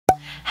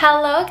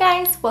Hello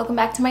guys, welcome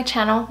back to my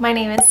channel. My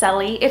name is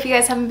Sally. If you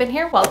guys haven't been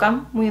here,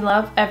 welcome. We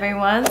love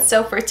everyone.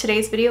 So for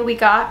today's video, we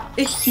got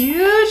a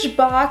huge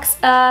box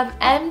of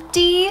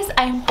empties.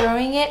 I'm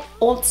throwing it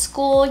old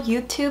school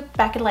YouTube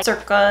back in like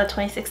circa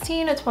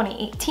 2016 or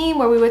 2018,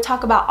 where we would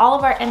talk about all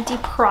of our empty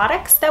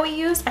products that we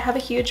use. I have a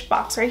huge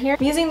box right here.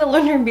 I'm using the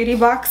Lunar Beauty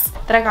box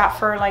that I got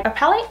for like a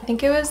palette. I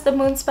think it was the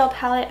Moonspell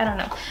palette. I don't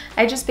know.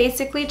 I just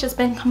basically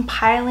been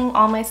compiling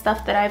all my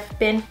stuff that I've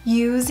been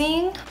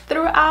using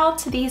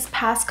throughout these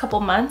past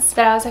couple months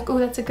that I was like, oh,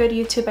 that's a good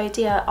YouTube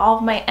idea. All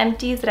of my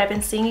empties that I've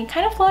been seeing and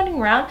kind of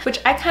floating around, which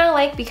I kind of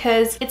like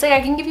because it's like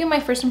I can give you my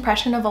first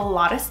impression of a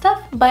lot of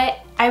stuff, but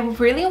I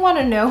really want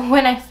to know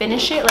when I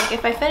finish it, like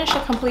if I finish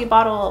a complete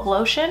bottle of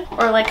lotion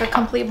or like a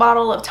complete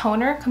bottle of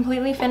toner,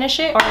 completely finish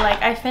it, or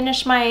like I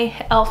finish my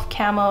e.l.f.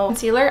 camo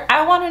concealer,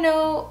 I want to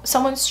know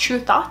someone's true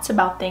thoughts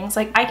about things.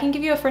 Like I can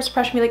give you a first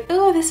impression, be like,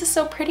 oh, this is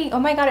so pretty, oh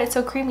my god, it's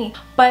so creamy,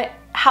 but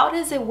how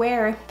does it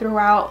wear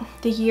throughout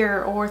the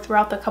year or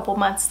throughout the couple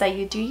months that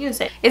you do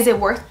use it? Is it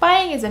worth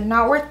buying? Is it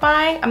not worth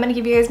buying? I'm gonna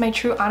give you guys my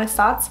true honest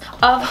thoughts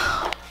of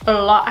a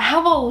lot. I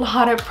have a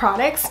lot of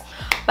products,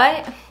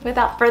 but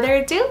without further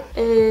ado,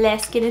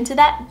 let's get into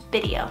that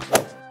video.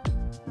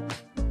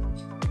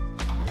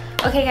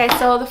 Okay guys,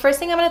 so the first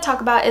thing I'm going to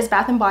talk about is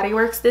Bath & Body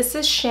Works. This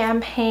is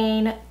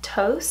Champagne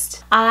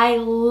Toast. I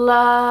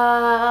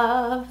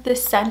love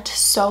this scent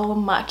so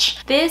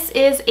much. This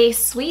is a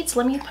sweet,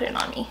 let me put it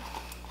on me.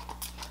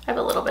 I have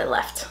a little bit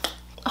left.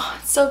 Oh,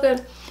 it's so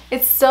good.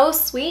 It's so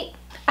sweet.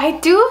 I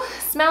do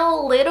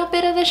smell a little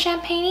bit of the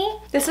champagne-y.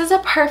 This is a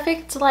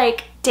perfect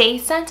like day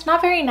scent,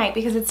 not very night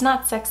because it's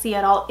not sexy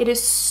at all. It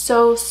is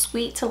so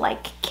sweet to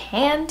like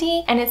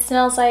candy, and it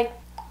smells like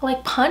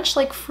punch,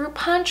 like fruit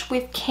punch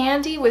with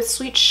candy, with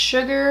sweet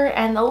sugar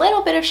and a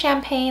little bit of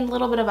champagne, a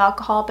little bit of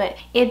alcohol, but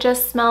it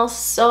just smells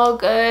so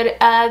good.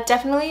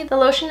 Definitely the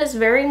lotion is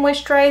very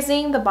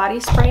moisturizing. The body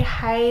spray,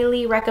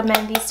 highly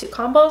recommend these two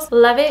combos.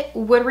 Love it.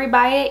 Would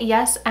rebuy it?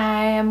 Yes,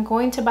 I am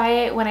going to buy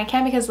it when I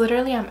can because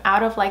literally I'm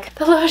out of like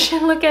the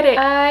lotion. Look at it.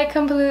 I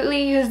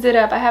completely used it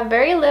up. I have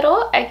very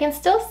little. I can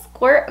still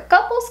squirt a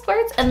couple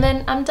squirts and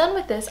then I'm done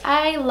with this.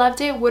 I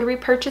loved it. Would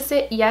repurchase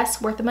it?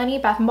 Yes. Worth the money.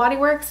 Bath & Body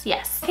Works?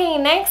 Yes. Okay,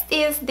 next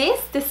is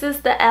this. This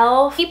is the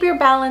e.l.f. Keep Your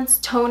Balance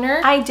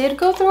Toner. I did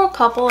go through a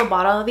couple of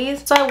bottles of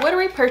these, so I would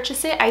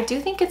repurchase it. I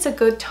do think it's a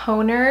good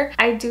toner.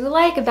 I do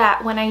like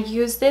that when I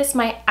use this,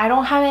 I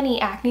don't have any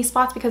acne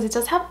spots because it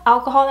does have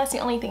alcohol. That's the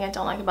only thing I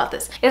don't like about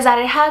this, is that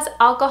it has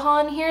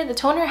alcohol in here. The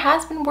toner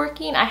has been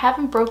working. I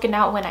haven't broken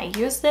out when I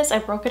use this. I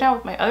broke it out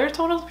with my other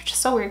toners, which is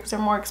so weird because they're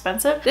more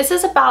expensive. This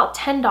is about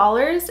 $10.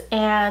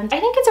 And I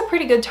think it's a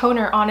pretty good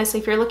toner, honestly.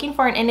 If you're looking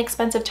for an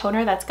inexpensive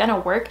toner that's gonna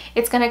work,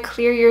 it's gonna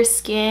clear your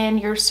skin,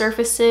 your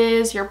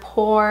surfaces, your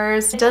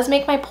pores. It does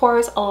make my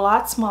pores a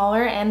lot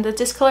smaller, and the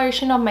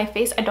discoloration of my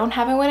face, I don't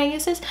have it when I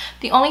use this.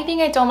 The only thing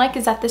I don't like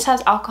is that this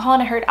has alcohol,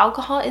 and I heard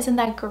alcohol isn't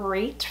that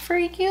great for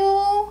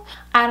you.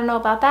 I don't know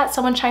about that.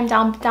 Someone chime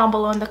down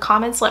below in the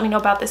comments. Let me know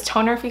about this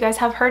toner if you guys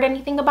have heard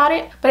anything about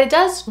it. But it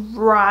does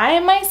dry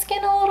my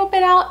skin a little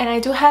bit out, and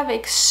I do have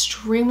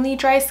extremely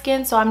dry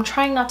skin, so I'm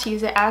trying not to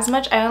use it as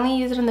much. I only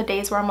use it in the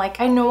days where I'm like,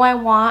 I know I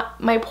want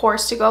my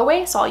pores to go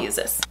away, so I'll use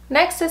this.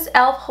 Next is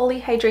e.l.f.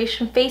 Holy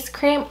Hydration Face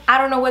Cream. I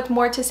don't know what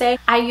more to say.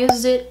 I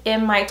used it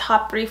in my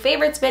top 3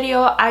 favorites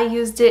video. I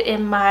used it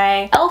in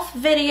my e.l.f.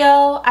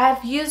 video.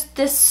 I've used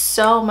this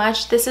so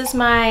much. This is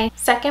my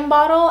second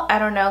bottle. I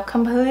don't know,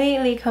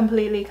 completely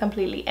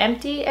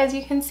empty, as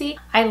you can see.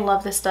 I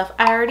love this stuff.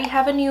 I already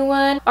have a new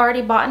one,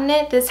 already bought in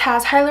it. This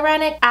has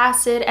hyaluronic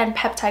acid and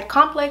peptide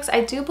complex. I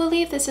do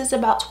believe this is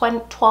about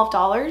 $12,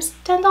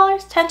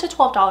 $10 to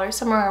 $12,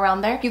 somewhere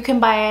around there. You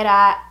can buy it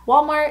at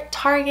Walmart,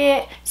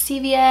 Target,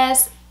 CVS,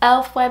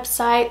 e.l.f.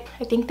 website.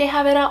 I think they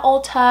have it at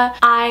Ulta.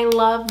 I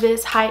love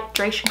this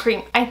hydration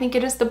cream. I think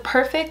it is the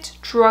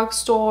perfect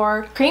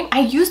drugstore cream.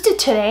 I used it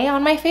today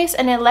on my face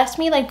and it left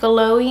me like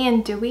glowy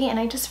and dewy, and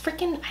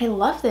I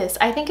love this.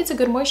 I think it's a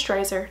good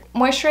moisturizer.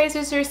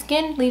 Moisturizes your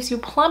skin, leaves you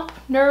plump,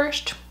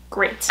 nourished.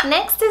 Great.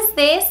 Next is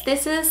this.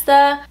 This is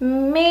the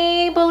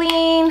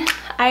Maybelline.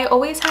 I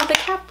always have the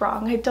cap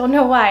wrong. I don't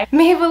know why.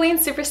 Maybelline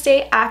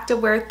Superstay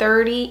Activewear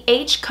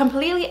 30H.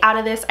 Completely out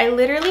of this. I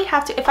literally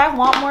have to, if I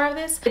want more of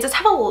this, it does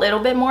have a little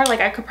bit more.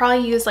 Like I could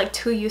probably use like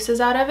 2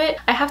 uses out of it.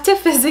 I have to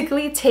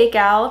physically take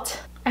out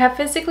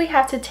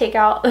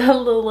the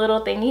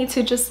little thingy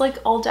to just like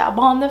all dab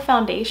on the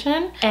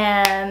foundation,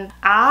 and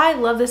I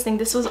love this thing.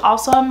 This was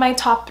also on my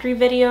top 3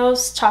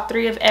 videos, top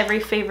 3 of every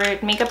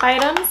favorite makeup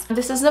items.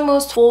 This is the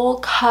most full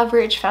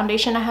coverage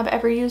foundation I have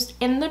ever used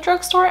in the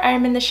drugstore. I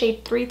am in the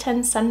shade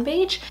 310 Sun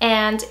Beige,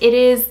 and it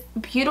is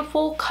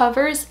beautiful,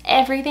 covers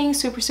everything,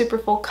 super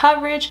full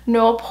coverage,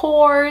 no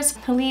pores,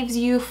 leaves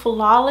you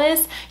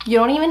flawless. You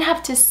don't even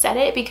have to set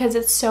it because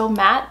it's so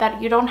matte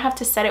that you don't have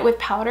to set it with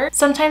powder.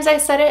 Sometimes I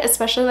set it,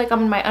 especially like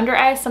on my under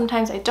eyes,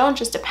 sometimes I don't,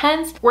 just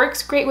depends.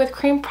 Works great with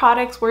cream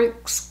products,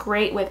 works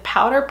great with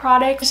powder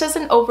products. It's just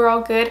an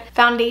overall good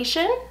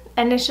foundation,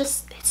 and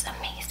it's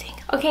amazing.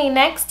 Okay,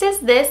 next is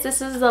this.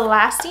 This is the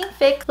Lasting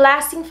Fix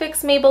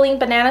Maybelline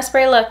Banana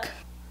Spray. Look,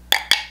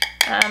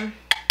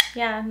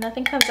 Yeah,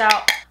 nothing comes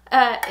out.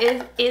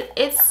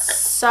 It's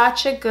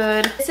such a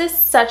good, this is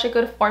such a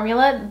good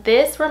formula.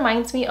 This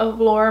reminds me of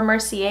Laura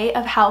Mercier,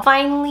 of how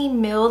finely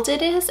milled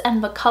it is,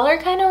 and the color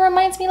kind of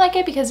reminds me like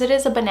it because it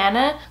is a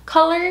banana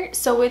color,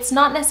 so it's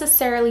not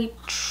necessarily,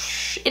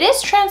 it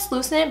is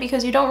translucent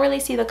because you don't really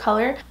see the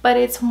color, but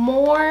it's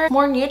more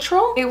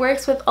neutral. It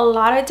works with a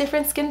lot of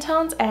different skin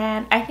tones,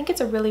 and I think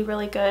it's a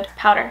really good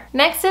powder.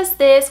 Next is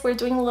this. We're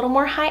doing a little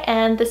more high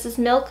end. This is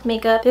Milk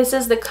Makeup. This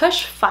is the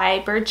Kush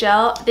Fiber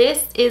Gel.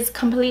 This is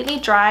completely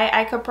dry.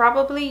 I could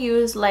probably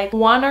use like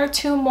 1 or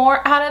 2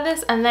 more out of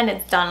this and then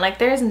it's done. Like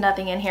there's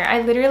nothing in here.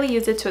 I literally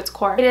use it to its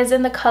core. It is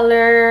in the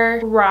color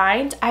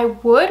Rind. I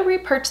would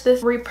repurchase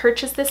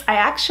this. I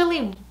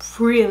actually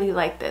really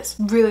like this.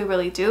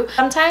 Really do.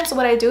 Sometimes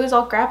what I do is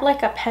I'll grab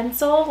like a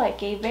pencil,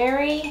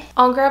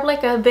 I'll grab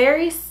like a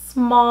very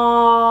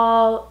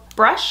small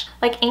brush,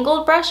 like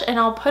angled brush, and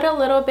I'll put a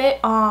little bit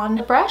on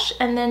the brush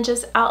and then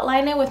just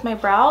outline it with my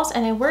brows,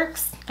 and it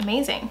works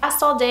amazing.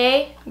 Lasts all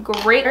day,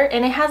 great,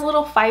 and it has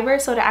little fiber,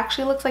 so it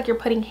actually looks like you're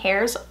putting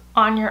hairs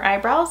on your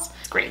eyebrows.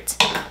 It's great.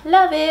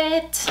 Love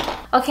it.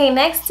 Okay,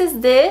 next is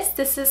this.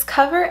 This is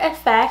Cover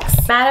FX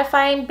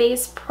Mattifying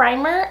Base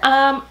Primer.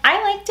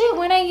 I liked it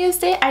when I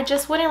used it. I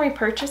just wouldn't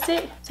repurchase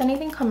it. Does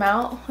anything come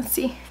out? Let's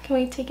see. Can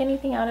we take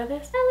anything out of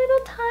this? A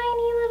little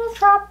tiny little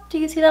drop. Do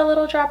you see that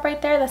little drop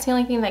right there? That's the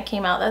only thing that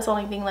came out. That's the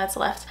only thing that's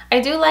left. I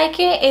do like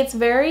it. It's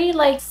very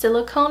like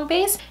silicone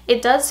based.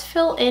 It does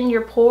fill in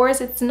your pores.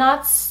 It's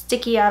not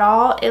sticky at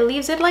all. It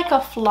leaves it like a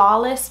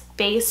flawless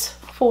base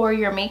for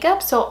your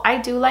makeup, so I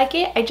do like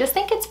it. I just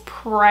think it's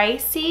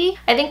pricey.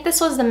 I think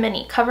this was the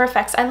mini Cover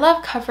FX. I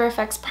love Cover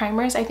FX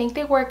primers. I think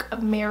they work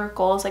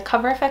miracles. Like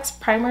Cover FX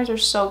primers are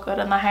so good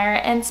on the higher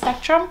end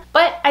spectrum,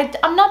 but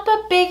I'm not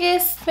the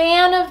biggest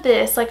fan of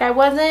this. Like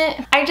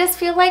I just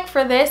feel like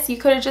for this you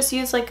could have just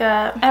used like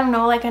a, I don't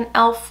know, like an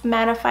e.l.f.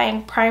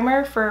 mattifying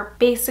primer for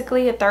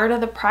basically a third of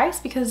the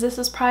price, because this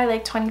is probably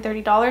like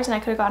 $20-30 and I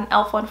could have gotten an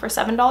e.l.f. one for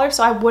 $7,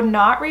 so I would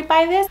not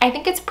rebuy this. I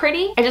think it's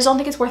pretty. I just don't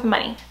think it's worth the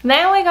money.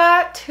 Now I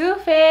got Too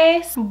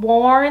Faced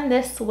Born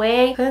This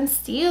Way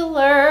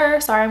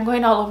concealer. Sorry, I'm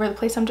going all over the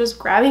place. I'm just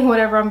grabbing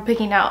whatever I'm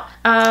picking out.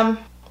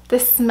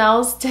 This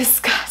smells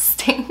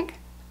disgusting.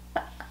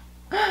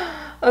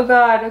 Oh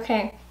god,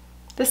 okay.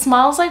 This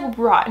smells like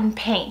rotten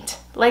paint.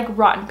 Like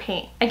rotten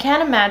paint. I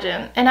can't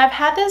imagine. And I've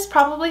had this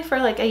probably for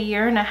like 1.5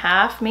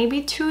 years,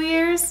 maybe 2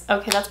 years.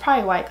 Okay, that's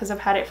probably why, because I've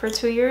had it for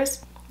 2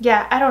 years.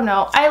 Yeah, I don't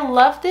know. I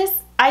love this.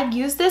 I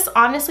use this,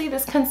 honestly,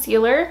 this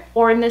concealer,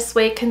 Born This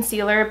Way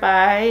concealer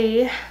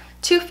by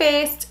Too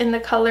Faced in the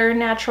color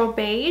Natural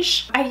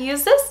Beige. I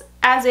use this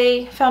as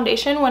a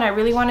foundation when I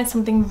really wanted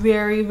something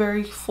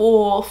very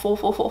full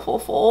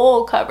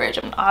coverage.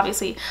 And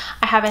obviously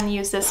I haven't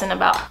used this in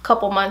about a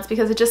couple months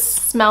because it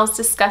just smells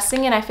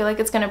disgusting and I feel like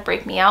it's gonna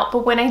break me out.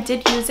 But when I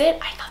did use it,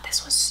 I thought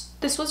this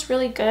was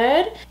really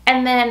good.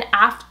 And then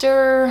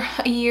after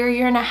a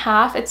year and a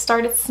half, it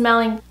started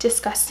smelling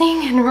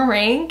disgusting and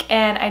rank,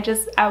 and I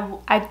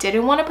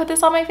didn't want to put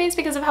this on my face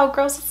because of how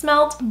gross it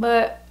smelled.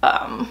 But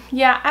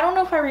yeah, I don't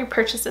know if I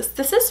repurchase this.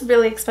 This is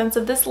really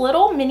expensive. This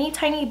little mini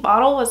tiny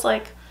bottle was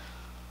like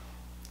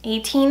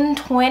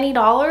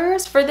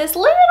 $18-20 for this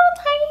little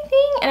tiny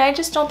thing, and I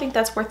just don't think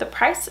that's worth the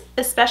price,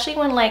 especially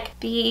when like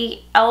the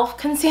e.l.f.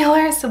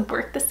 concealers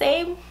work the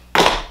same.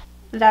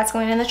 That's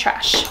going in the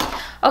trash.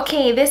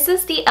 Okay, this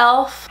is the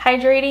e.l.f.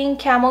 Hydrating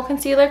Camel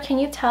Concealer. Can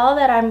you tell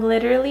that I'm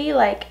literally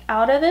like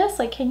out of this?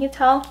 Like, can you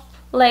tell?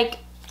 Like,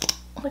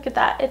 look at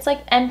that. It's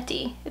like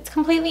empty. It's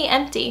completely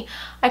empty.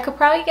 I could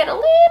probably get a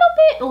little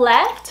bit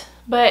left,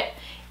 but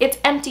it's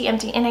empty.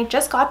 And I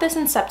just got this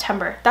in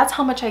September. That's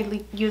how much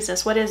I use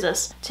this. What is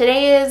this?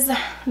 Today is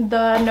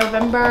the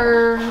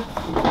November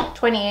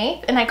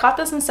 28th, and I got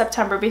this in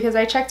September because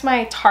I checked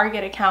my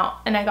Target account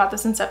and I got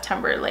this in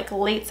September, like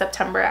late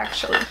September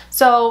actually.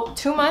 So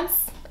 2 months.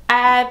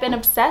 I've been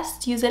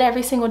obsessed. Use it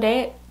every single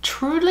day.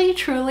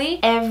 Truly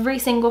every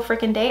single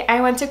freaking day.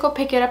 I went to go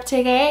pick it up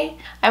today.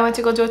 I went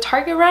to go do a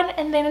Target run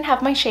and they didn't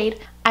have my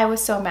shade. I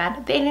was so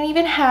mad. They didn't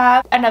even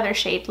have another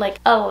shade, like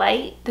a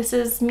light. This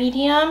is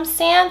medium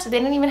sand. They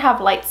didn't even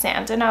have light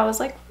sand, and I was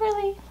like,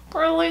 really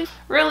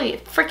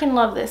freaking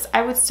love this.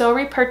 I would so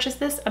repurchase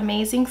this.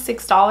 Amazing,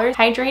 $6.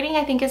 Hydrating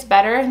I think is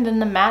better than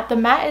the matte. The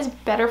matte is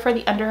better for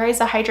the under eyes.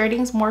 The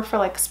hydrating is more for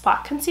like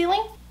spot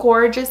concealing.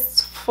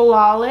 Gorgeous,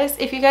 flawless.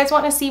 If you guys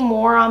want to see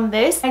more on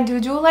this, I do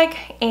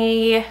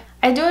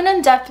an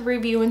in-depth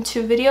review in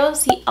 2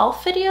 videos. The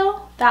e.l.f.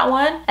 video, that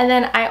one, and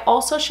then I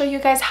also show you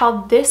guys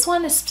how this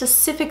one is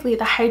specifically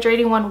the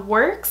hydrating one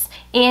works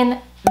in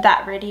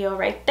that video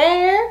right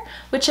there,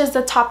 which is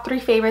the top 3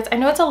 favorites. I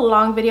know it's a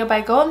long video, but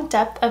I go in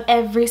depth of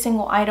every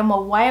single item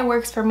of why it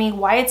works for me,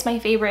 why it's my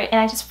favorite,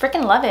 and I just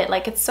freaking love it.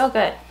 Like, it's so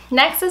good.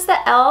 Next is the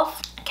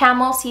e.l.f.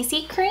 Camel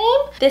CC cream.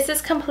 This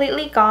is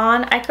completely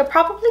gone. I could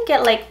probably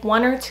get like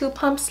 1 or 2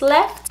 pumps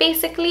left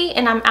basically,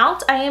 and I'm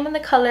out. I am in the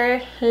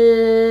color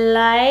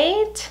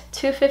light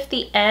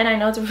 250N. I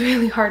know it's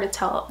really hard to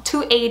tell.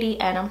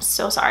 280N. I'm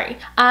so sorry.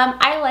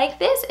 I like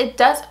this.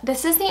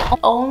 This is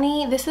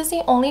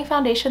the only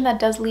foundation that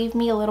does leave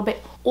me a little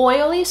bit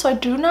oily, so I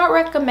do not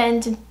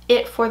recommend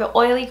it for the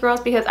oily girls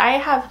because I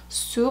have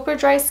super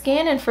dry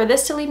skin, and for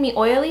this to leave me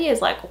oily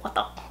is like, what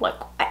the, like,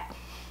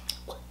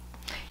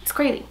 it's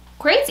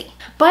crazy.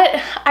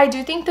 But I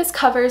do think this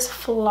covers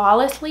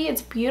flawlessly.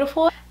 It's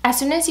beautiful. As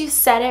soon as you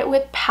set it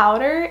with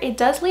powder, it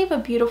does leave a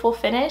beautiful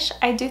finish.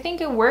 I do think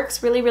it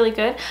works really, really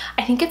good.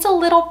 I think it's a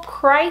little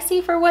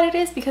pricey for what it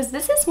is because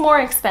this is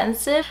more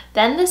expensive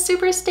than the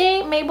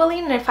Superstay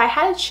Maybelline. And if I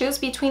had to choose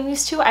between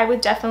these two, I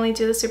would definitely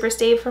do the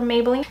Superstay from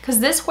Maybelline because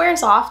this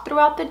wears off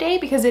throughout the day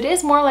because it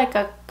is more like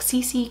a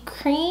CC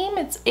cream.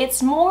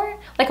 It's more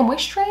like a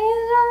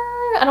moisturizer.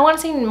 I don't want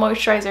to say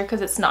moisturizer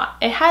because it's not.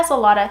 It has a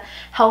lot of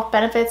health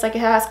benefits, like it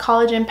has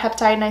collagen,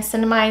 peptide,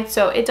 niacinamide,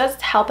 so it does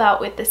help out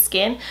with the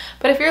skin.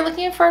 But if you're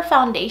looking for a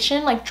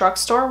foundation like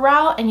drugstore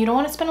route and you don't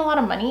want to spend a lot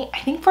of money, I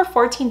think for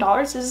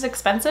 $14, this is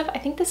expensive. I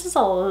think this is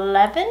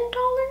 $11.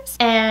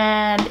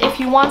 And if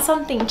you want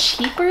something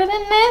cheaper than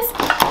this,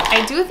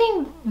 I do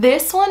think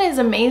this one is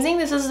amazing.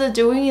 This is the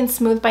Dewy and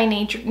Smooth by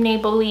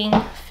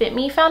Maybelline Fit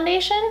Me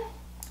foundation.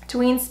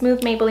 Dewy and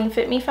Smooth Maybelline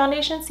Fit Me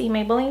foundation. See,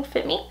 Maybelline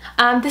Fit Me.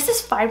 This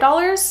is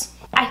 $5.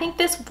 I think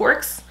this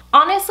works.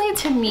 Honestly,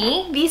 to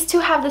me, these two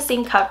have the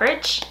same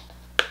coverage.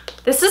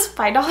 This is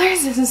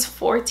 $5, this is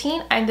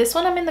 $14, and this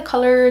one I'm in the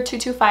color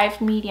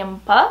 225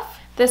 medium buff.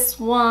 This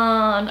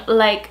one,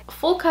 like,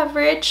 full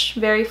coverage,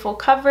 very full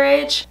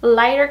coverage,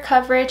 lighter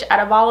coverage out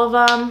of all of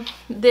them.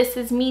 This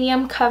is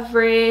medium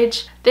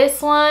coverage.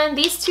 This one,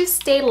 these two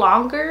stay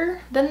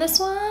longer than this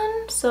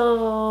one,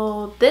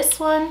 so this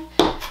one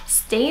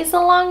stays the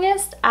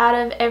longest out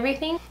of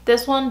everything.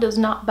 This one does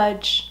not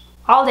budge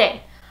all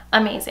day.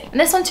 Amazing. And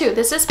this one too,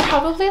 this is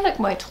probably like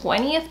my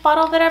 20th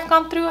bottle that I've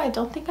gone through. I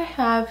don't think I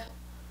have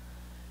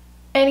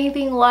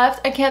anything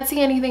left. I can't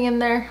see anything in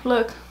there.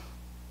 Look.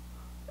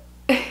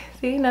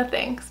 See,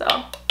 nothing. So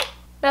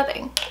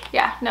nothing.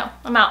 Yeah, no,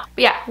 I'm out.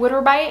 But yeah, would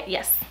we buy it?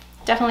 Yes,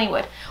 definitely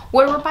would.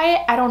 Would we buy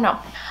it? I don't know.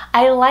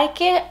 I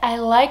like it. I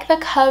like the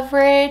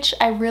coverage.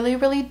 I really,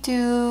 really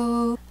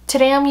do.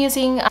 Today I'm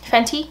using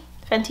Fenty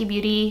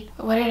Beauty.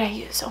 What did I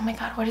use? Oh my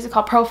god, what is it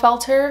called? Pro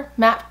Filter,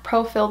 Matte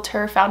Pro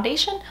Filter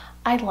foundation.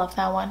 I love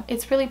that one.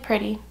 It's really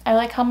pretty. I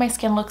like how my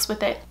skin looks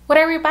with it. Would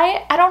I rebuy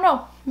it? I don't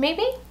know.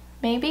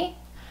 Maybe.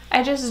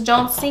 I just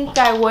don't think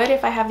I would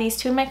if I have these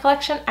two in my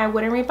collection. I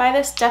wouldn't rebuy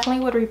this.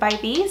 Definitely would rebuy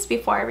these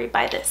before I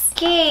rebuy this.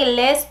 Okay,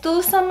 let's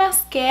do some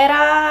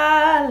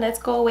mascara. Let's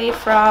go away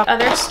from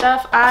other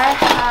stuff. I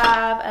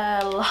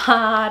have a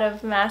lot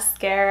of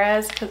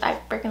mascaras because I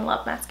freaking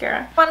love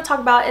mascara. What I want to talk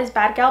about is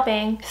Bad Gal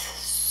Bang.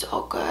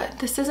 So good.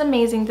 This is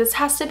amazing. This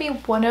has to be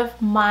one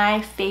of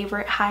my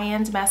favorite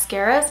high-end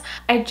mascaras.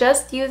 I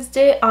just used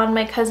it on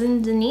my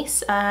cousin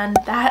Denise and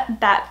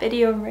that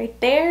video right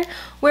there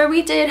where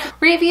we did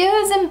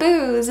reviews and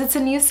booze. It's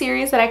a new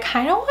series that I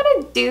kind of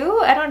want to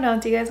do. I don't know,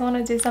 do you guys want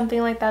to do something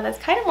like that? That's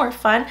kind of more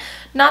fun,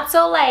 not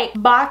so like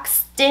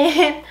boxed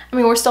in. I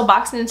mean, we're still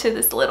boxed into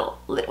this little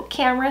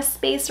camera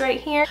space right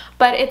here,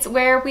 but it's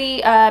where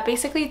we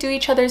basically do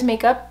each other's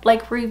makeup,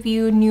 like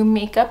review new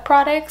makeup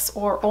products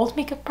or old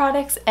makeup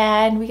products,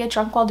 and we get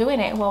drunk while doing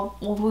it.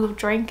 We'll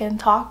drink and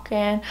talk,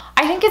 and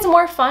I think it's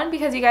more fun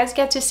because you guys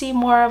get to see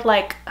more of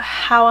like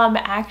how I'm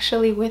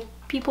actually with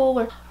people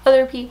or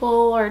other people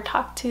or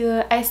talk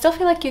to. I still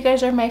feel like you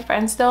guys are my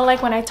friends though,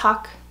 like when I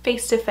talk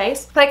face to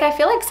face. Like I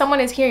feel like someone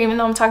is here even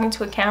though I'm talking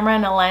to a camera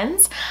and a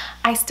lens.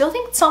 I still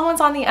think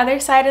someone's on the other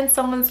side and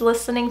someone's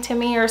listening to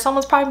me, or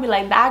someone's probably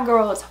like, that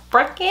girl is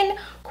freaking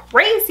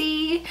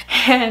crazy.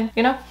 And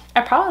you know,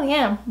 I probably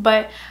am,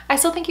 but I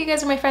still think you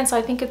guys are my friends, so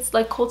I think it's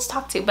like cool to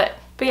talk to. But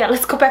yeah,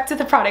 let's go back to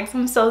the products.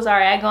 I'm so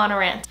sorry, I go on a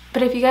rant.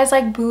 But if you guys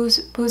like booze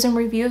and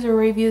reviews, or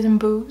reviews and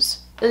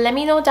booze, let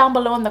me know down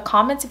below in the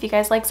comments if you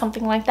guys like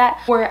something like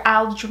that where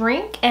I'll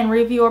drink and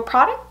review a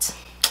product,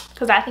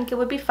 because I think it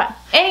would be fun.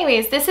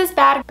 Anyways, this is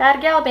Bad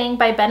Gal Bang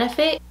by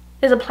Benefit.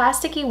 It's a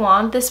plasticky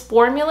wand. This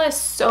formula is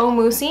so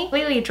moussey.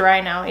 Completely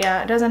dry now.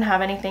 Yeah, it doesn't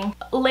have anything.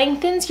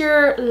 Lengthens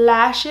your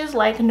lashes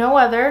like no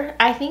other.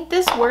 I think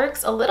this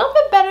works a little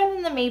bit better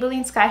than the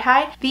Maybelline Sky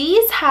High.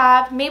 These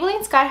have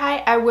Maybelline Sky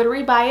High. I would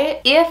rebuy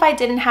it if I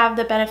didn't have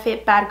the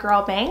Benefit Bad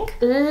Girl Bang.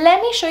 Let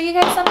me show you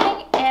guys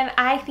something, and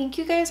I think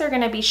you guys are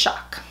gonna be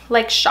shocked.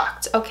 Like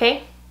shocked,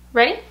 okay?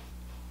 Ready?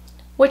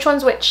 Which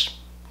one's which?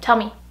 Tell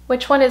me.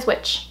 Which one is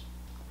which?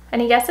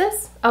 Any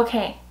guesses?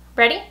 Okay,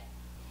 ready?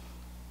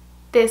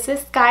 This is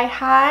Sky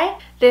High,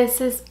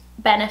 this is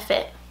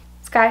Benefit.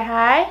 Sky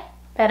High,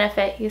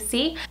 Benefit, you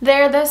see?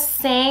 They're the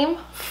same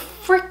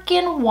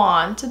freaking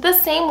wand, the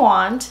same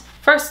wand.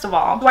 First of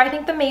all, do I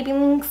think the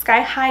Maybelline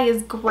Sky High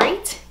is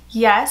great?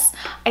 Yes,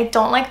 I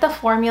don't like the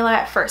formula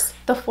at first.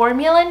 The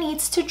formula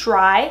needs to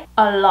dry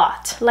a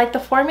lot. Like the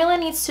formula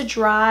needs to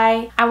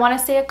dry, I want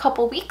to say a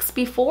couple weeks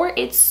before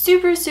it's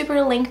super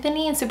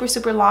lengthening and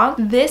super long.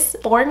 This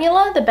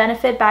formula, the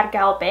Benefit Bad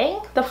Gal Bang,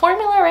 the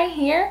formula right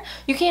here,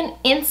 you can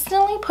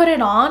instantly put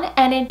it on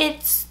and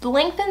it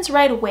lengthens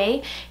right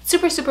away. It's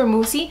super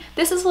moussey.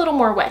 This is a little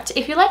more wet.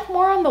 If you like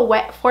more on the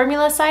wet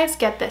formula side,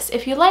 get this.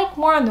 If you like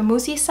more on the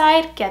moussey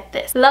side, get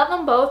this. Love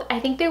them both. I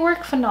think they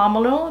work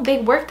phenomenal.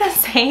 They work the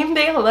same.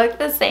 They look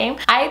the same.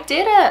 I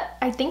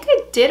think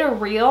I did a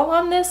reel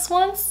on this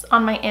once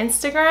on my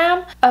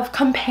Instagram of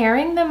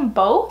comparing them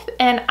both,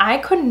 and I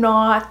could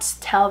not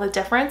tell the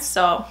difference.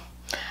 So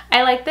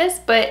I like this,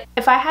 but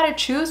if I had to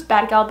choose,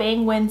 Bad Gal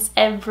Bang wins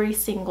every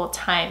single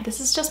time. This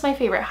is just my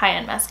favorite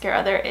high-end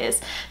mascara there is.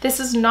 This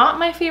is not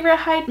my favorite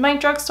my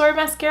drugstore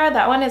mascara.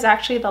 That one is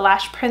actually the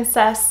Lash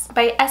Princess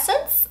by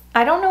Essence.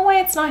 I don't know why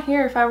it's not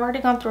here. If I've already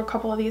gone through a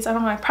couple of these, I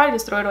don't know, I probably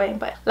just throw it away.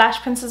 But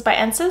Lash Princess by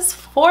Essence,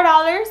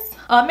 $4.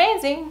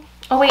 Amazing.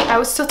 Oh wait, I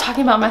was still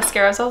talking about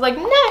mascaras. I was like,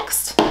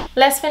 next.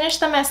 Let's finish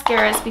the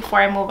mascaras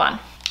before I move on.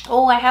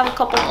 Oh, I have a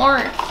couple more.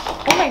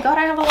 Oh my god,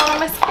 I have a lot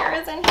of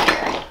mascaras in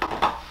here.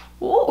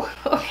 Ooh,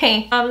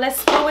 okay.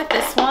 Let's go with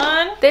this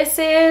one. This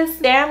is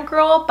Damn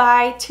Girl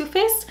by Too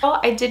Faced. Oh,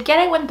 I did get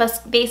it when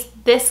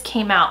this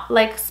came out.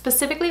 Like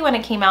specifically when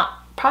it came out,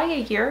 probably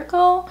a year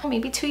ago,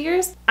 maybe 2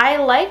 years. I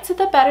liked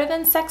the Better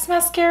Than Sex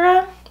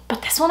mascara,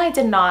 but this one I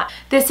did not.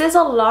 This is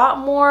a lot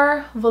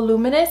more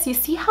voluminous. You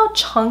see how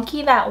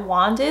chunky that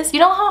wand is? You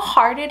know how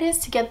hard it is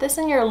to get this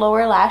in your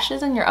lower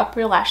lashes and your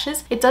upper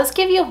lashes? It does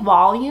give you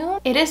volume.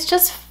 It is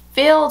just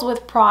filled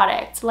with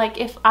product. Like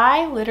if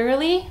I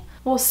literally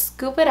will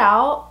scoop it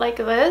out like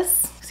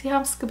this, see how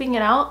I'm scooping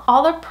it out?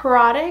 All the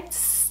product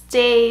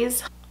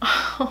stays.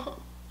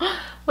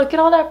 Look at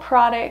all that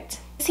product.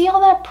 See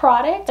all that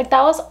product? Like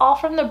that was all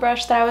from the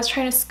brush that I was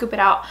trying to scoop it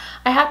out.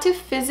 I had to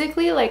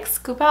physically like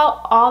scoop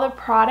out all the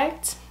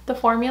product, the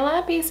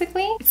formula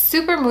basically. It's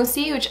super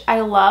moussey, which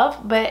I love,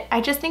 but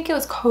I just think it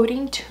was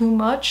coating too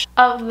much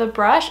of the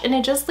brush and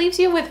it just leaves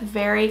you with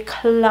very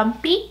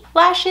clumpy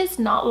lashes.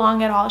 Not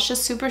long at all. It's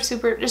just super, it's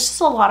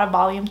just a lot of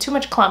volume, too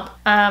much clump.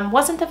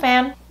 Wasn't a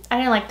fan. I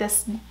didn't like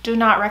this. Do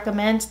not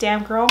recommend.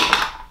 Damn Girl.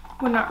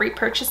 Would not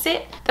repurchase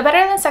it. The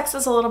Better Than Sex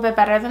is a little bit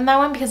better than that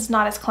one because it's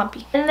not as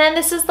clumpy. And then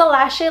this is the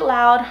Lash It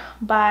Loud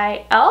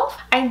by e.l.f.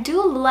 I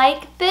do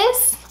like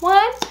this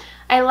one.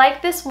 I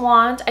like this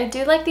wand. I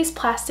do like these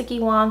plasticky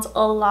wands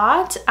a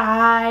lot.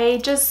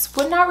 I just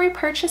would not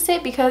repurchase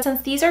it because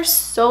since these are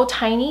so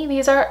tiny,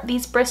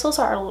 these bristles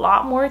are a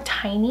lot more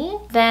tiny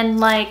than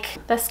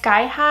like the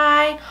Sky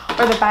High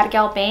or the Bad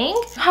Gal Bang.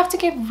 You have to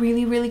get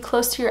really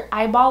close to your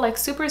eyeball, like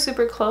super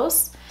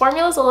close.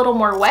 Formula is a little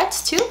more wet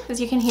too, as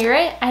you can hear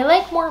it. I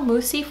like more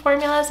moussey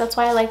formulas. That's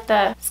why I like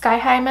the Sky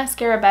High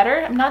mascara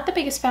better. I'm not the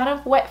biggest fan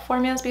of wet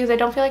formulas because I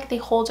don't feel like they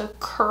hold a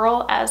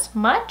curl as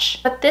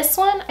much. But this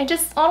one, I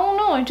don't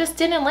know. I just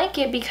didn't like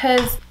it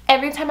because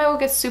every time I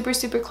would get super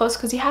close,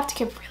 because you have to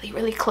get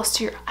really close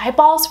to your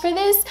eyeballs for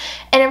this.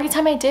 And every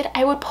time I did,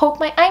 I would poke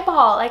my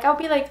eyeball. Like I'll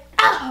be like,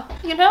 ow,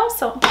 you know?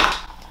 So,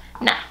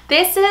 nah.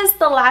 This is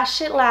the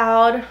Lash It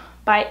Loud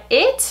by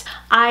IT.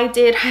 I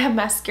have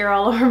mascara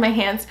all over my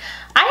hands.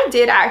 I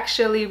did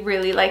actually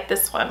really like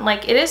this one.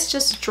 Like it is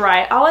just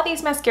dry. All of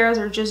these mascaras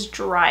are just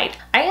dried.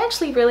 I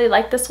actually really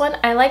like this one.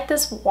 I like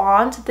this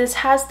wand. This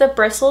has the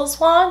bristles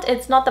wand.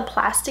 It's not the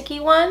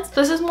plasticky ones.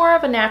 This is more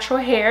of a natural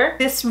hair.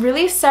 This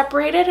really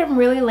separated and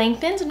really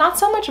lengthened. Not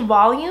so much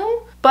volume,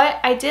 but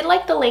I did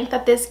like the length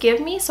that this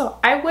gave me, so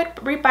I would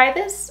rebuy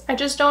this. I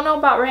just don't know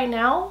about right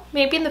now.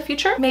 Maybe in the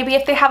future. Maybe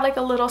if they have like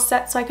a little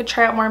set so I could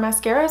try out more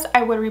mascaras,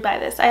 I would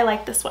rebuy this. I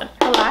like this one.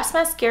 The last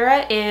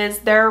mascara is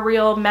Their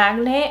Real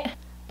Magnet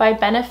by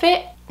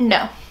Benefit.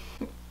 No.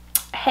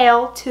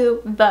 Hail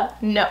to the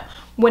no.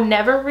 Would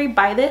never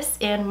rebuy this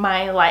in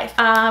my life.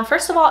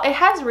 First of all, it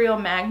has real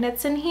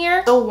magnets in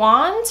here. The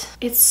wand,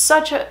 it's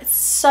such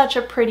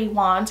a pretty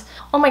wand.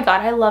 Oh my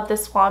god, I love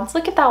this wand.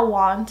 Look at that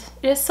wand.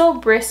 It is so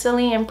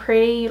bristly and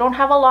pretty. You don't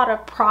have a lot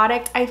of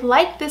product. I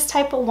like this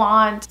type of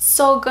wand.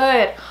 So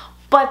good.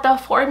 But the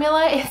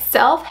formula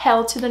itself,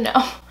 hell to the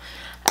no.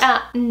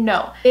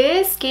 No.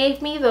 This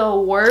gave me the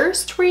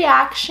worst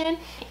reaction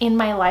in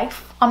my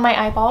life on my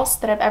eyeballs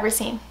that I've ever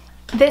seen.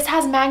 This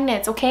has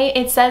magnets, okay?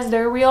 It says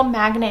Their Real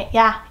Magnet.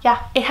 Yeah,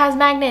 it has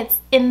magnets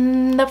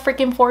in the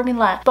freaking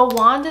formula. The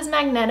wand is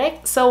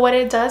magnetic, so what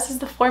it does is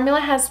the formula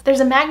there's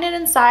a magnet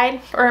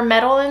inside or a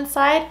metal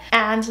inside,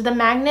 and the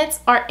magnets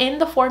are in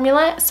the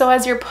formula, so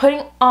as you're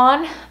putting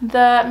on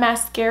the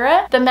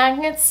mascara, the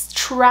magnets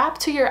trap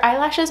to your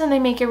eyelashes and they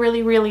make it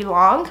really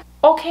long.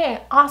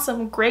 Okay,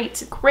 awesome,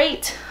 great,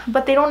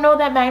 but they don't know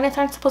that magnets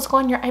aren't supposed to go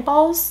on your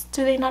eyeballs.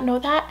 Do they not know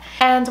that?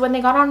 And when they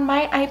got on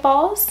my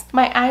eyeballs,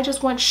 my eye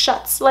just went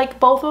shut. Like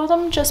both of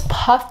them just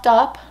puffed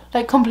up,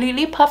 like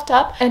completely puffed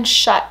up and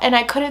shut, and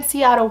I couldn't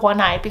see out of one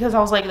eye because I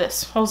was like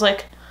this. I was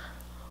like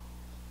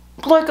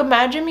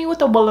imagine me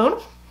with a balloon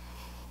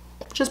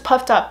just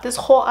puffed up. This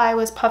whole eye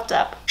was puffed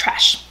up.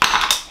 Trash.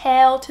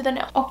 Hell to the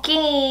no.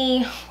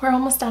 Okay, we're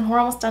almost done. We're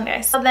almost done,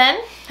 guys. So then,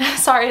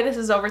 sorry, this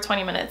is over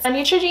 20 minutes. A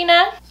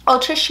Neutrogena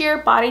Ultra Sheer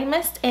Body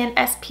Mist in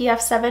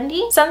SPF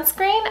 70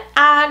 sunscreen.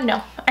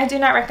 No, I do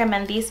not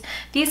recommend these.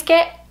 These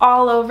get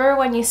all over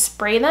when you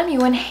spray them.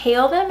 You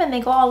inhale them and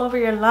they go all over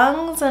your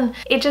lungs, and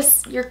it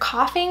just, you're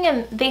coughing,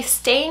 and they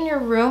stay in your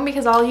room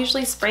because I'll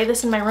usually spray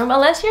this in my room.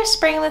 Unless you're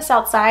spraying this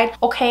outside,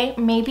 okay,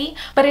 maybe,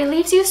 but it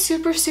leaves you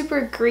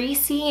super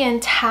greasy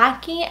and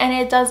tacky, and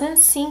it doesn't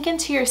sink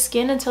into your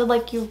skin until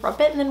like you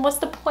rub it, and then what's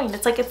the point?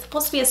 It's like, it's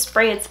supposed to be a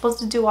spray, it's supposed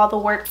to do all the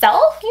work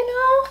itself, you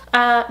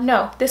know?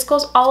 No, this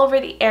goes all over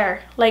the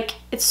air. Like,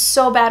 it's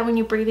so bad when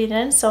you breathe it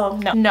in, so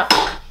no.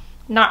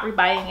 Not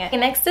rebuying it. Okay,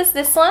 next is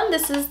this one.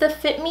 This is the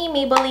Fit Me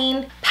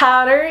Maybelline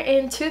powder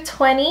in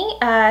 220.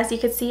 As you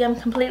can see, I'm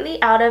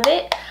completely out of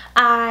it.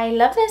 I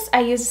love this.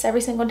 I use this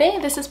every single day.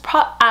 This is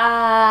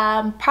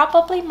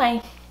probably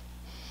my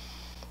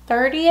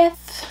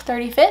 30th,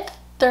 35th,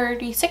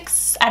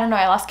 36, I don't know,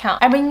 I lost count.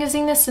 I've been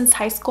using this since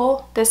high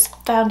school, this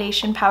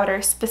foundation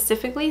powder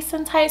specifically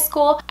since high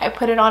school. I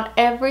put it on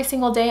every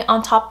single day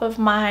on top of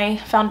my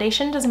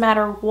foundation. Doesn't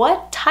matter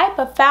what type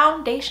of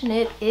foundation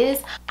it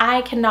is,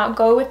 I cannot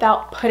go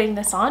without putting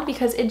this on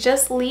because it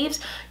just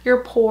leaves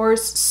your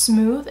pores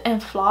smooth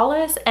and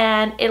flawless,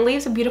 and it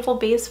leaves a beautiful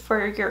base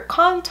for your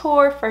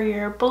contour, for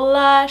your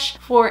blush,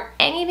 for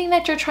anything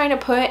that you're trying to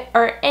put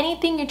or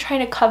anything you're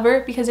trying to cover,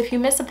 because if you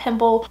miss a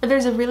pimple or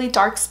there's a really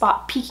dark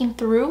spot peeking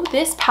through,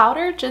 this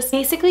powder just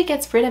basically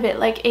gets rid of it.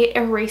 Like, it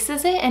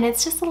erases it, and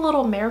it's just a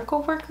little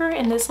miracle worker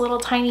in this little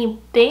tiny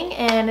thing,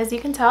 and as you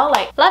can tell,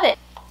 like, love it.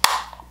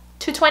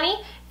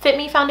 220 Fit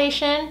Me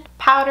foundation,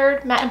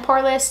 powdered, matte and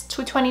poreless,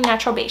 220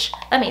 natural beige.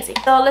 Amazing.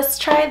 So let's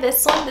try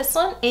this one. This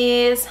one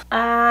is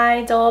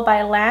Idol by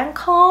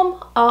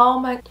Lancome.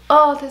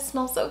 Oh, this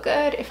smells so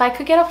good. If I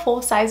could get a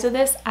full size of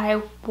this,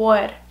 I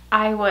would.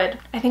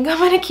 I think I'm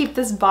gonna keep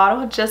this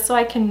bottle just so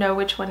I can know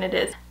which one it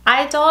is.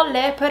 Idol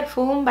Le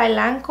Parfum by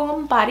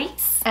Lancome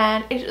Paris.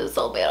 And it's just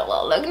so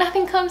beautiful. Look,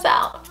 nothing comes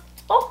out.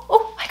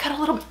 Oh, I got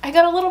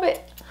a little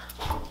bit.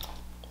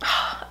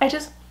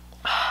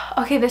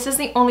 Okay, this is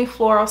the only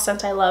floral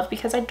scent I love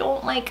because I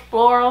don't like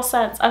floral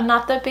scents. I'm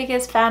not the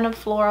biggest fan of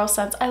floral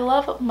scents. I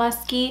love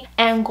musky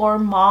and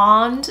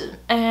gourmand,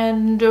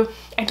 and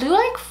I do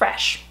like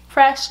fresh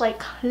like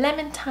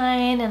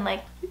clementine and,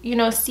 like, you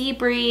know, sea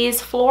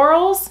breeze.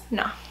 Florals,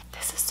 no.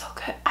 This is so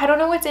good. I don't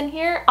know what's in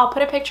here. I'll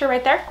put a picture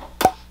right there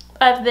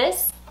of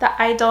this, the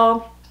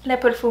Idol Le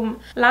Parfum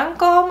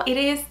Lancome. It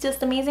is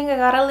just amazing. I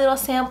got a little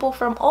sample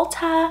from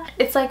Ulta.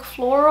 It's like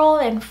floral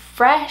and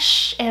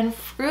fresh and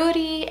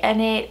fruity, and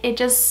it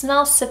just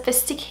smells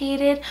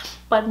sophisticated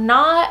but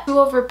not too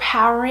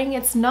overpowering.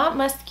 It's not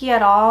musky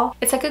at all.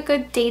 It's like a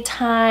good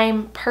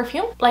daytime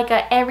perfume, like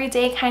a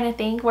everyday kind of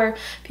thing where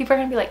people are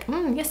gonna be like,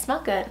 you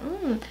smell good.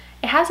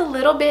 It has a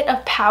little bit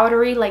of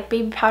powdery, like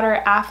baby powder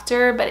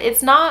after, but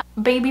it's not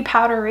baby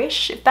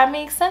powderish, if that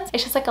makes sense.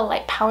 It's just like a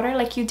light powder.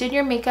 Like, you did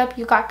your makeup,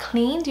 you got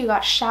cleaned, you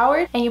got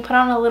showered, and you put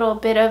on a little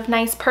bit of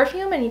nice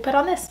perfume, and you put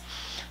on this.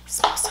 It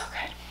smells so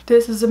good.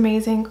 This is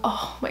amazing.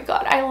 Oh my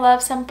god, I love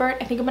Scentbird.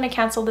 I think I'm gonna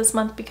cancel this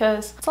month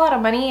because it's a lot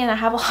of money and I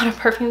have a lot of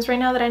perfumes right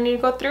now that I need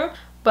to go through.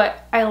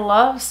 But I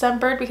love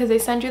Scentbird because they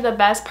send you the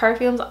best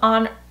perfumes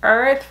on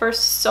earth for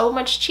so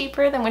much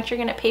cheaper than what you're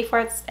gonna pay for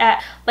it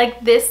at. Like,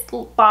 this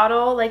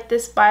bottle, like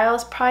this vial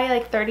is probably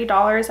like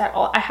 $30 at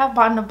Ulta. I have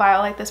bought a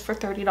vial like this for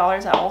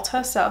 $30 at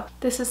Ulta, so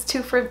this is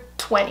 2 for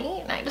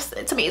 $20, and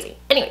it's amazing.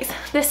 Anyways,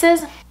 this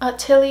is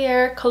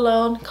Atelier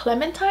Cologne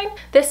Clementine.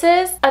 This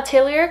is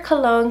Atelier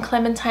Cologne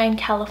Clementine,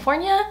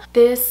 California.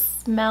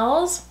 This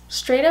smells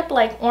straight up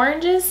like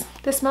oranges.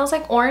 This smells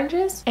like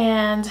oranges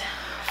and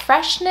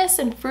freshness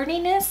and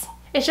fruitiness.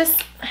 It's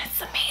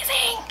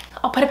amazing.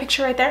 I'll put a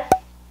picture right there.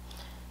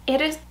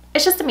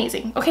 It's just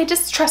amazing. Okay,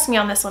 just trust me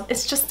on this one.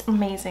 It's just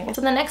amazing.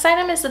 So the next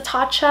item is the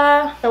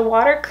Tatcha, the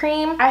water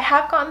cream. I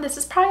have gotten, this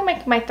is probably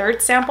my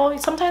third sample.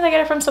 Sometimes I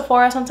get it from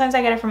Sephora, sometimes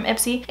I get it from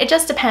Ipsy. It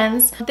just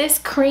depends. This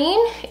cream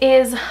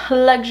is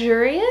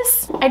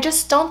luxurious. I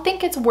just don't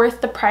think it's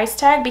worth the price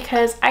tag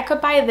because I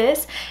could buy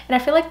this and I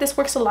feel like this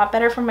works a lot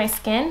better for my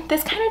skin.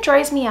 This kind of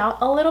dries me out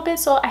a little bit,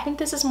 so I think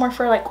this is more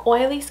for like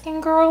oily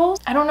skin girls.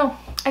 I don't know.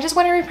 I just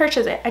want to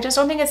repurchase it. I just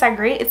don't think it's that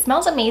great. It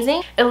smells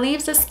amazing. It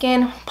leaves the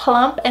skin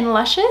plump and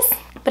luscious,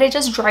 but it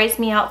just dries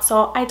me out,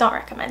 so I don't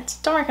recommend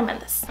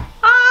this.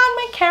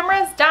 My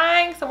camera's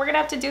dying, so we're gonna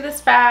have to do this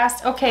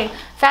fast. Okay,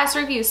 fast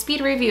reviews, speed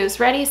reviews.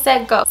 Ready,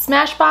 set, go.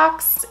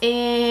 Smashbox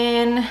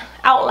in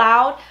Out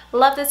Loud.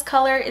 Love this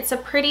color. It's a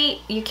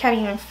pretty, you can't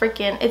even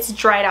freaking, it's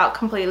dried out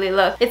completely.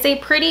 Look, it's a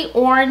pretty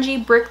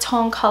orangey brick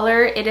tone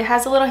color. It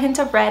has a little hint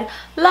of red.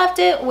 Loved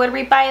it. Would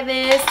rebuy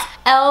this.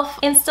 Elf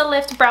Insta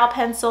Lift brow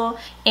pencil,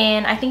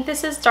 and I think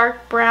this is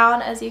dark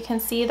brown. As you can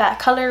see, that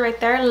color right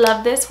there.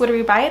 Love this. Would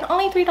rebuy it.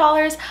 Only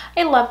 $3.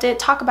 I loved it.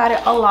 Talk about it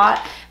a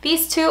lot.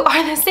 These two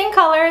are the same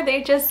color.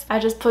 I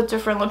just put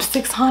different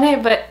lipsticks on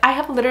it, but I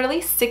have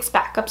literally 6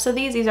 backups of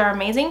these. These are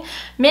amazing.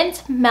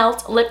 Mint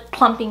Melt Lip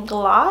Plumping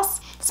Gloss.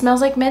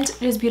 Smells like mint.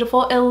 It is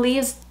beautiful. It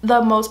leaves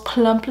the most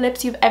plump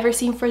lips you've ever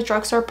seen for a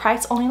drugstore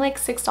price. Only like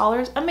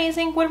 $6.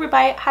 Amazing. Would we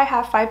buy it? I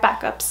have 5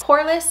 backups.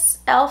 Poreless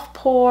e.l.f.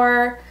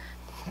 Pore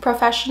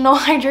Professional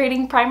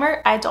Hydrating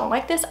Primer. I don't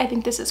like this. I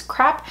think this is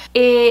crap.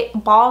 It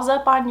balls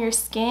up on your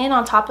skin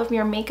on top of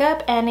your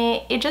makeup, and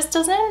it just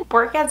doesn't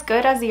work as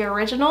good as the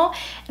original,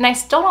 and I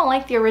still don't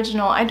like the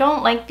original. I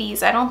don't like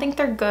these. I don't think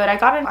they're good. I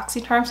got an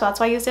Oxyterm, so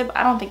that's why I used it, but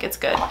I don't think it's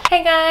good.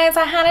 Hey guys,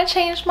 I had to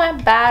change my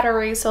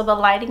battery, so the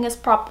lighting is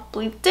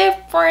probably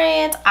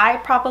different. I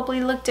probably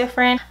look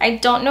different. I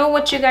don't know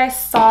what you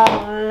guys saw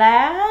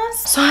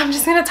last, so I'm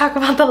just gonna talk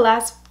about the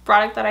last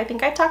product that I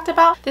think I talked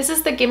about. This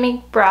is the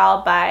Gimme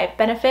Brow by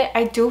Benefit.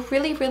 I do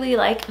really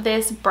like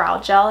this brow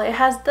gel. It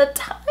has the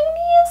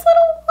tiniest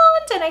little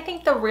wand, and I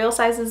think the real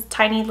size is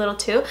tiny little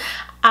too.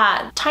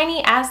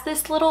 Tiny as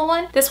this little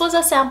one. This was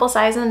a sample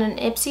size in an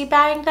Ipsy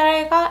bag that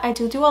I got. I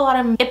do a lot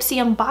of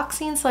Ipsy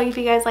unboxing, so if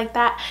you guys like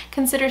that,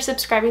 consider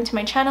subscribing to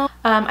my channel.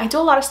 I do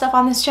a lot of stuff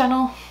on this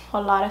channel, a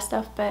lot of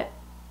stuff, but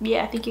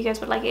yeah, I think you guys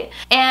would like it.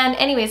 And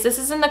anyways, this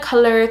is in the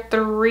color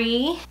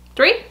 3.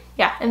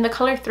 Yeah, in the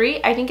color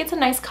 3. I think it's a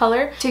nice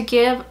color to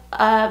give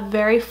a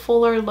very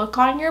fuller look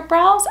on your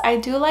brows. I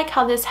do like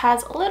how this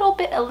has a little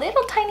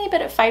tiny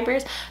bit of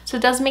fibers, so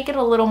it does make it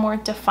a little more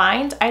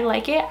defined. I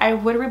like it. I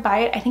would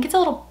rebuy it. I think it's a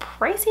little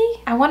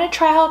pricey. I want to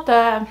try out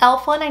the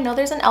e.l.f. one. I know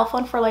there's an e.l.f.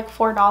 one for like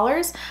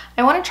 $4.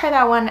 I want to try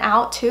that one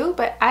out too,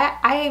 but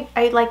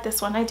I like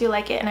this one. I do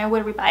like it, and I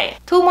would rebuy it.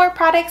 2 more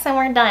products and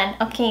we're done.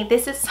 Okay,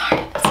 this is,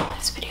 sorry,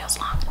 this video's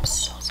long. I'm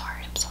so sorry.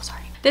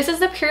 This is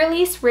the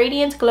Purlisse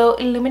Radiant Glow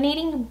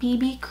Illuminating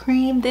BB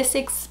Cream. This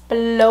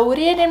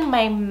exploded in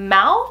my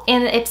mouth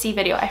in the Ipsy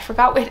video. I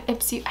forgot what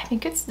Ipsy, I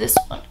think it's this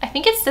one.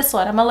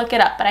 I'm gonna look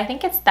it up, but I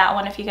think it's that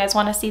one if you guys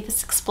want to see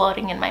this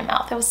exploding in my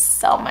mouth. It was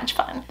so much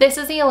fun. This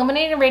is the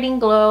Illuminating Radiant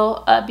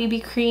Glow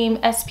BB Cream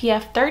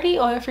SPF 30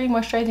 Oil-Free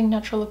Moisturizing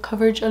Natural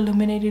Coverage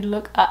Illuminated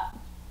Look Up.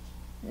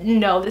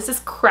 No, this is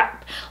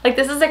crap. Like,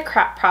 this is a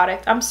crap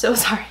product. I'm so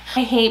sorry.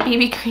 I hate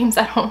BB creams.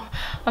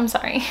 I'm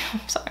sorry.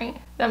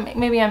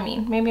 Maybe I'm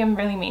mean. Maybe I'm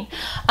really mean.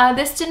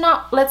 This did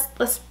not,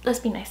 let's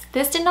be nice.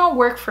 This did not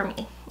work for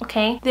me,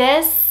 okay?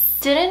 This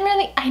didn't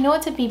really, I know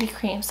it's a BB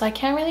cream, so I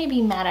can't really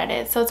be mad at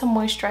it. So it's a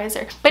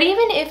moisturizer. But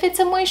even if it's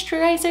a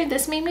moisturizer,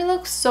 this made me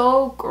look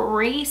so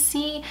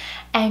greasy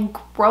and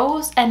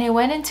gross, and it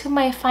went into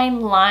my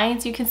fine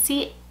lines. You can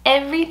see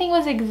everything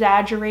was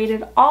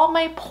exaggerated, all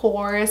my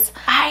pores.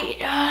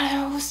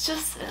 It was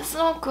just, it's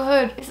not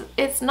good.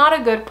 It's not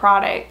a good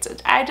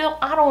product. I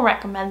don't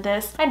recommend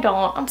this.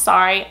 I'm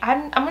sorry.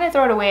 I'm gonna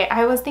throw it away.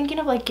 I was thinking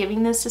of like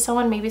giving this to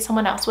someone. Maybe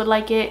someone else would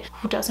like it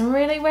who doesn't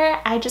really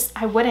wear it.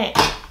 I wouldn't.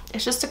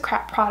 It's just a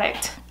crap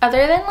product.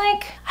 Other than,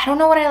 like, I don't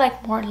know what I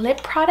like more,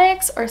 lip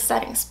products or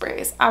setting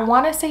sprays. I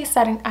want to say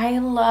setting. I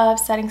love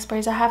setting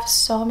sprays. I have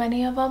so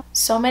many of them.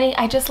 So many.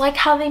 I just like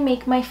how they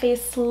make my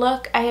face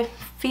look. I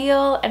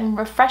feel and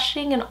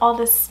refreshing, and all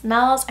the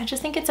smells. I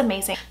just think it's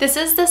amazing. This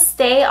is the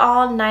Stay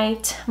All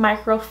Night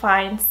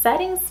Microfine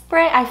Setting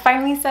Spray. I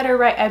finally said it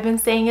right. I've been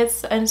saying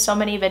it in so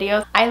many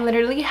videos. I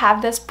literally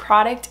have this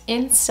product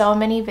in so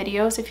many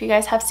videos. If you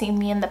guys have seen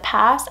me in the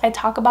past, I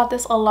talk about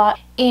this a lot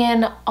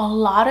in a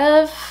lot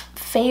of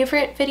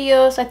favorite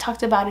videos. I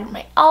talked about it in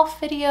my e.l.f.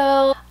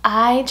 video.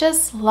 I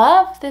just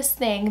love this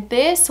thing.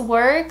 This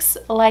works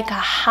like a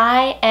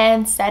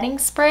high-end setting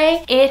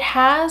spray. It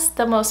has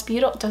the most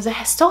beautiful, does it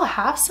still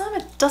have some?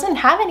 It doesn't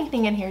have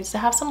anything in here. Does it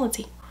have some? Let's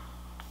see.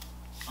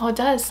 Oh, it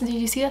does. Did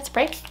you see that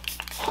spray?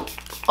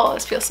 Oh,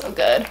 this feels so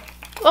good.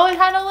 Oh, it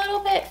had a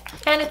little bit,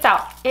 and it's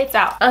out. It's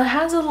out. It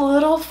has a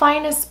little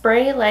finest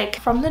spray like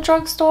from the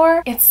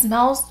drugstore. It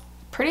smells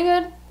pretty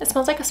good. It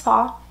smells like a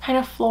spa, kind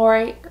of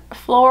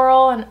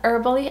floral and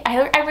herbally.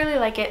 I really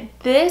like it.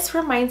 This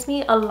reminds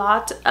me a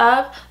lot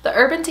of the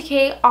Urban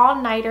Decay All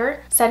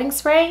Nighter setting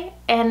spray,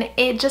 and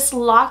it just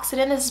locks it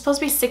in. This is supposed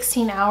to be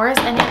 16 hours,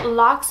 and it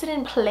locks it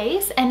in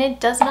place, and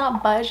it does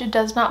not budge, it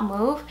does not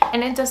move,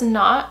 and it does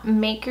not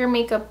make your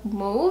makeup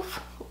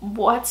move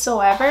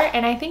whatsoever.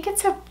 And I think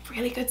it's a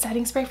really good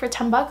setting spray for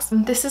 10 bucks.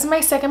 This is my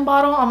second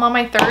bottle. I'm on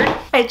my third.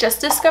 I just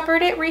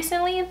discovered it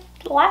recently,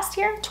 last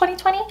year,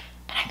 2020.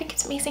 And I think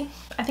it's amazing.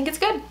 I think it's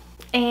good.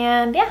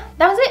 And yeah,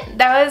 that was it.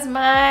 That was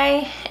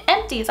my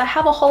empties. I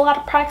have a whole lot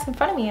of products in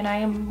front of me, and I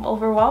am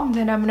overwhelmed,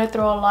 and I'm gonna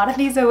throw a lot of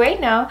these away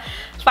now.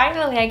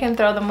 Finally, I can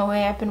throw them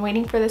away. I've been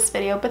waiting for this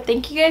video. But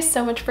thank you guys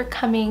so much for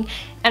coming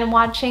and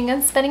watching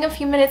and spending a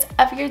few minutes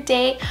of your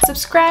day.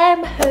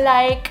 Subscribe,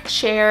 like,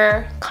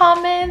 share,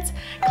 comment,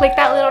 click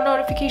that little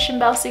notification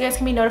bell so you guys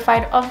can be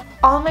notified of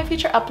all of my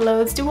future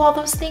uploads. Do all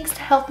those things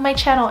to help my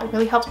channel. It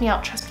really helps me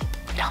out, trust me.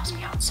 It helps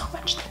me out so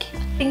much. Thank you.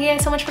 Thank you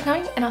guys so much for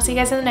coming, and I'll see you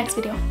guys in the next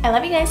video. I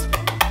love you guys.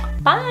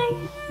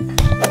 Bye.